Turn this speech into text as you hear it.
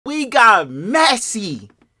we got Messi.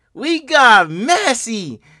 We got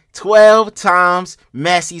Messi. 12 times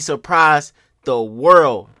Messi surprised the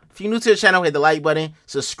world. If you're new to the channel, hit the like button.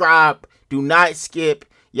 Subscribe. Do not skip.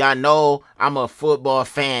 Y'all know I'm a football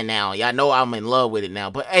fan now. Y'all know I'm in love with it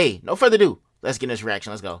now. But hey, no further ado. Let's get this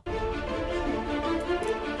reaction. Let's go.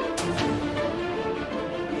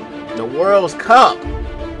 The World Cup.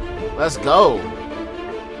 Let's go.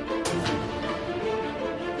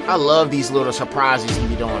 I love these little surprises he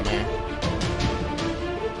be doing, man.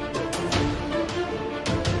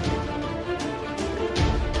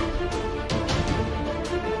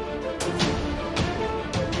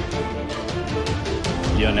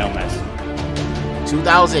 Lionel Messi.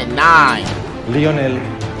 2009. Lionel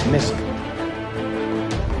Messi.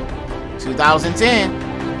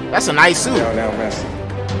 2010. That's a nice suit. Lionel Messi.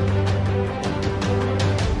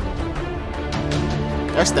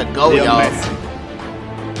 That's the GOAT, y'all.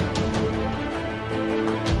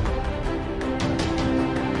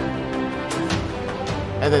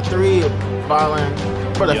 And the three balling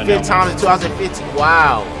for the fifth time in 2015.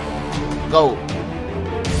 Wow. GOAT.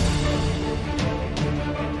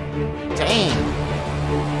 Dang.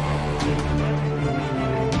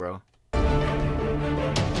 Bro.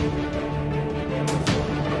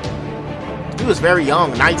 He was very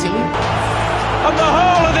young, 19. And the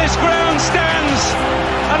whole of this ground stands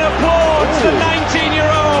and applauds the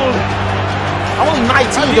 19-year-old. I was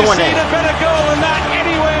 19 doing that. Have you seen a better goal than that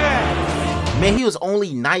anywhere? Man, he was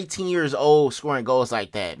only 19 years old scoring goals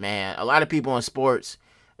like that, man. A lot of people in sports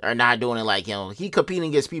are not doing it like him. He competing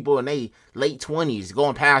against people in their late 20s,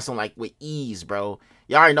 going past them like with ease, bro.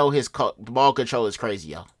 Y'all already know his ball control is crazy,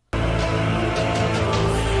 y'all.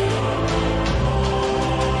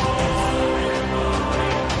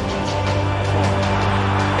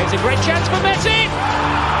 It's a great chance for Messi.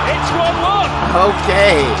 It's 1-1.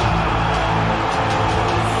 Okay.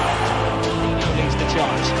 Leads the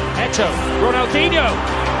charge. Eto'o, Ronaldinho,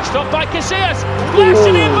 stopped by Casillas,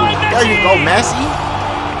 blasted in by Messi. There you go, Messi.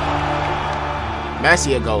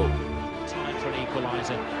 Messi a goal. Time for an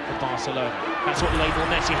equaliser for Barcelona. That's what Lionel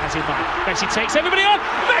Messi has in mind. Messi takes everybody on.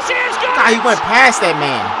 Messi has got it. He went past that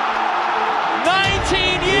man.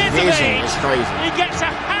 19 years of age. It's crazy. He gets a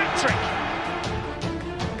hat trick.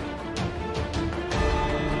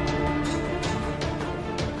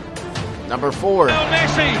 Number 4.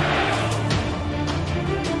 Messi.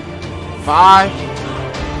 5.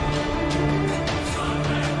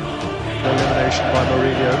 Elimination by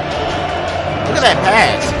Mourinho. Look at that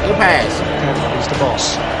pass. Good pass. He's the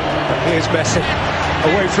boss. And here's Messi.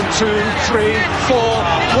 Away from 2, 3, 4.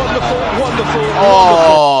 Wonderful, wonderful.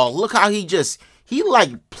 Oh, look how he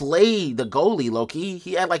like played the goalie, Loki.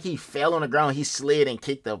 He had like he fell on the ground. He slid and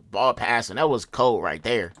kicked the ball past him. That was cold right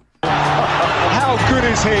there. How good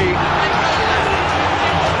is he?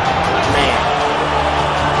 Man.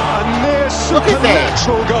 A near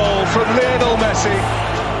supernatural goal from Lionel Messi.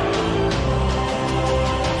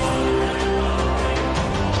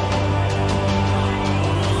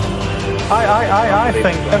 I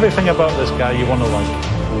think everything about this guy you want to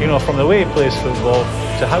like. You know, from the way he plays football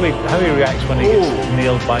to how he reacts when he gets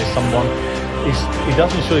nailed by someone. He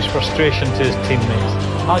doesn't show his frustration to his teammates.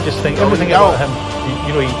 I just think everything about him,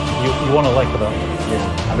 you want to like about him.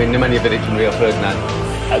 Yeah. I mean, many of the real Ferdinand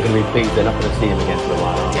are going to be pleased they're not going to see him again for a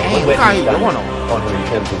while. Dang, look how he's doing him. On in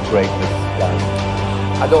terms of greatness.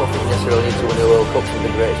 I don't think you necessarily need to win the World Cup to be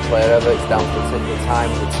the greatest player ever. It's down to the time,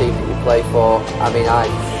 the team that you play for. I mean,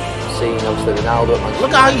 I've seen obviously Ronaldo.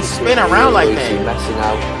 Look how he's spinning around like that. Messi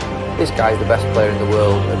now. This guy's the best player in the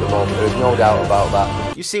world at the moment. There's no doubt about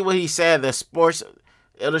that. You see what he said? The Sports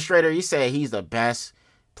Illustrator. He said he's the best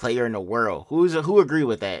player in the world. Who agree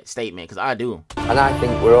with that statement? Because I do. And I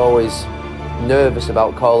think we're always nervous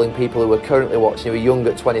about calling people who are currently watching, who are young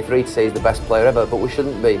at 23, to say he's the best player ever, but we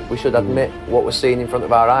shouldn't be. We should admit what we're seeing in front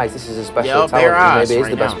of our eyes. This is a special talent, and maybe he's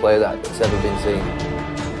the best player that's ever been seen.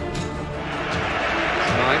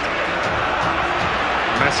 Tonight,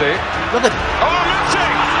 Messi. Look at Messi!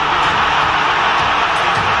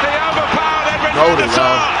 The overpowered Edwin Golden,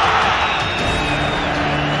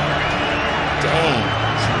 dang.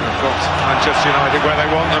 They've got Manchester United where they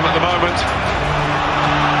want them at the moment.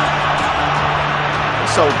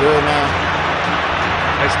 So good, man.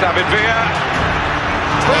 It's David Villa.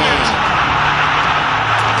 Brilliant.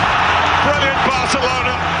 Brilliant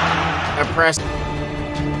Barcelona. Impressed.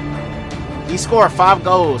 He scored 5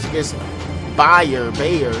 goals against Bayer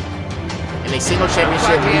in a single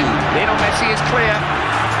championship league. Lionel Messi is clear.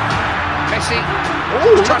 Messi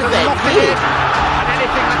trying to lock it in. And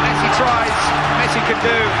anything that Messi tries, Messi can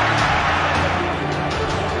do.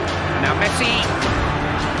 Now Messi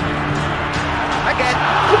again.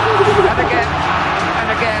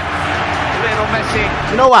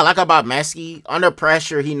 Messi. You know what I like about Messi? Under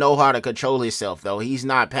pressure, he know how to control himself, though. He's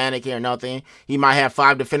not panicking or nothing. He might have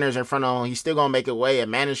 5 defenders in front of him. He's still going to make a way and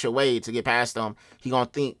manage a way to get past them. He going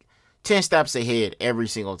to think 10 steps ahead every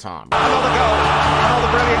single time. Another goal. Another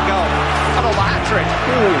brilliant goal. Another hat-trick.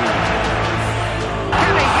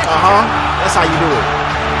 That's how you do it.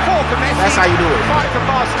 4 for Messi. That's how you do it. 5 for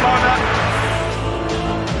Barcelona.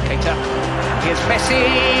 Keita. Here's Messi.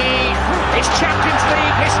 It's Champions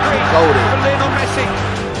League history for Lionel Messi.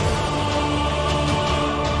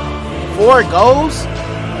 4 goals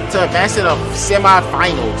to advance to the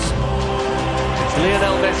semi-finals. It's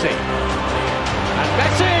Lionel Messi. And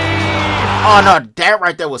Messi! Oh, no, that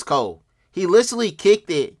right there was cold. He literally kicked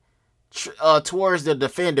it towards the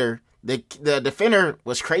defender. The defender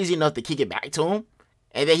was crazy enough to kick it back to him.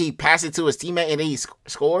 And then he passed it to his teammate and then he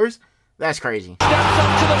scores. That's crazy. Steps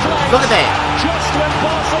up to the plate. Look at that. Just when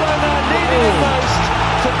Barcelona needed it most.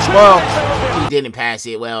 Well, he didn't pass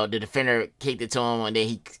it. Well, the defender kicked it to him and then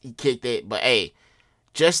he kicked it. But hey,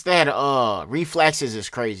 just that reflexes is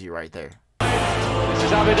crazy right there. This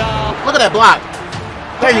is Abidal. Look at that block.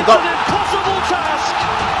 There you go. It's an impossible task.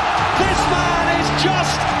 This man is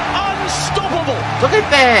just unstoppable. Look at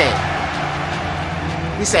that.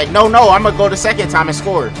 He said, no, I'm going to go the second time and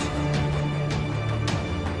score.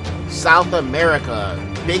 South America.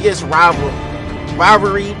 Biggest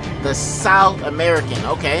rivalry, the South American.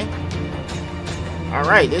 Okay. All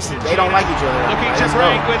right. They don't like each other. Looking to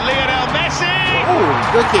break with Lionel Messi. Ooh,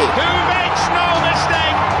 good kick. Who makes no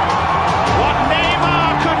mistake. What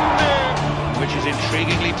Neymar couldn't do. Which is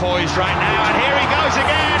intriguingly poised right now. And here he goes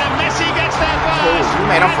again. And Messi gets there first. You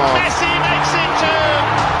made him fall. Messi makes it too.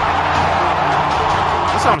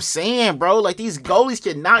 That's what I'm saying, bro. Like, these goalies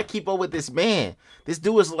cannot keep up with this man. This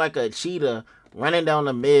dude is like a cheetah running down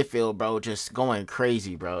the midfield, bro, just going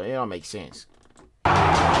crazy, bro. It don't make sense. It's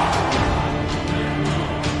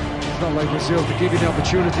not like Brazil to give you the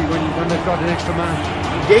opportunity when they've got an extra man.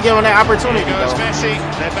 He did give him that opportunity, Here goes though. Messi.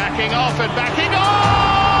 They're backing off and backing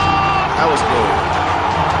off. That was good.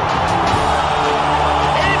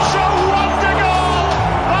 It's a wonder goal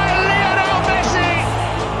by Lionel Messi.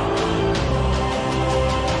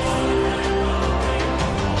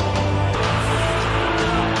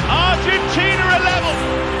 Argentina are level.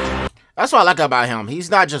 That's what I like about him.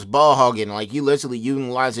 He's not just ball hogging. Like, you literally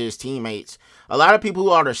utilize his teammates. A lot of people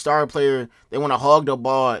who are the star player, they want to hog the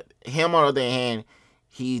ball. Him, on the other hand,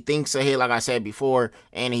 he thinks ahead, like I said before,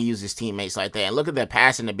 and he uses teammates like that. And look at the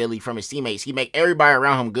passing ability from his teammates. He make everybody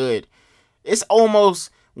around him good. It's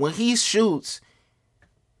almost, when he shoots,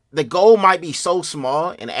 the goal might be so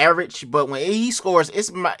small and average, but when he scores,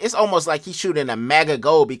 it's almost like he's shooting a mega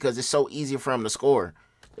goal because it's so easy for him to score.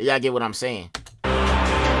 Y'all get what I'm saying?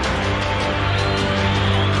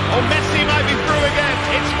 Oh, Messi might be through again.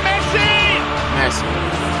 It's Messi! Messi.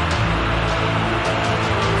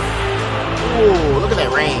 Ooh, look at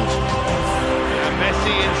that range. And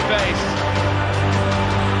Messi in space.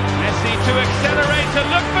 Messi to accelerate, to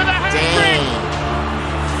look for the hat-trick.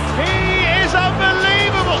 He is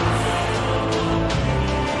unbelievable.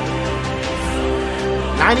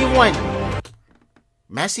 91.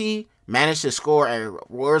 Messi managed to score a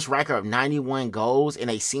world record of 91 goals in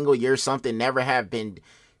a single year, something never have been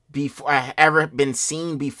ever been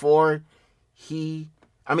seen before. Here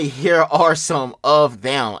are some of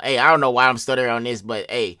them. Hey, I don't know why I'm stuttering on this,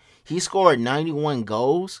 but hey, he scored 91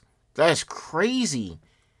 goals. That's crazy.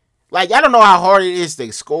 Like, I don't know how hard it is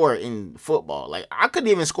to score in football. Like, I couldn't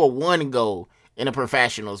even score 1 goal in the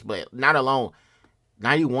professionals, but not alone.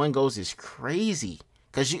 91 goals is crazy.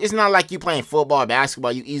 Because it's not like you playing football or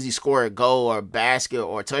basketball. You easily score a goal or a basket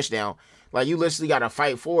or a touchdown. Like, you literally got to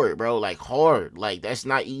fight for it, bro. Like, hard. Like, that's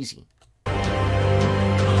not easy. They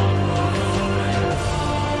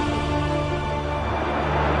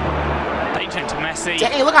tend to Messi.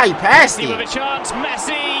 Dang, look how he passed it. With a chance,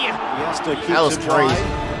 Messi. That was crazy.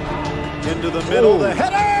 Into the middle, the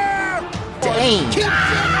header! Dang. Into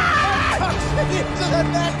the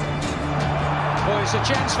net. Oh, it's a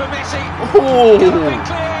chance for Messi. Ooh. Going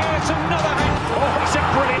clear. It's another hit. Oh, it's a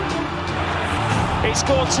brilliant. He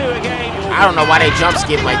scored 2 again. I don't know why they jump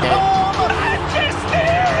skip like that. That's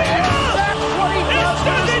what he does. It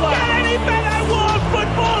doesn't get any better world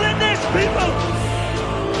football in this, people.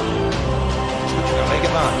 Make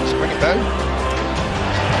it on. Just bring it down.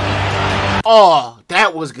 Oh,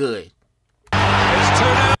 that was good.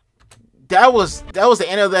 That was the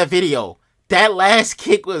end of that video. That last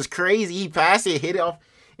kick was crazy. He passed it, hit it off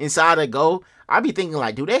inside the goal. I be thinking,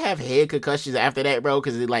 like, do they have head concussions after that, bro?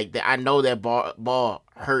 Because, like, I know that ball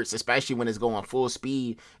hurts, especially when it's going full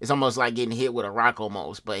speed. It's almost like getting hit with a rock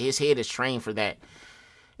almost. But his head is trained for that.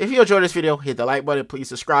 If you enjoyed this video, hit the like button. Please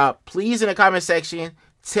subscribe. Please, in the comment section,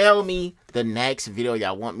 tell me the next video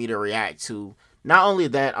y'all want me to react to. Not only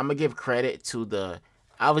that, I'm going to give credit to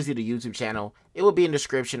obviously the YouTube channel. It will be in the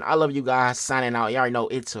description. I love you guys. Signing out. You already know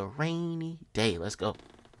it's a rainy day. Let's go.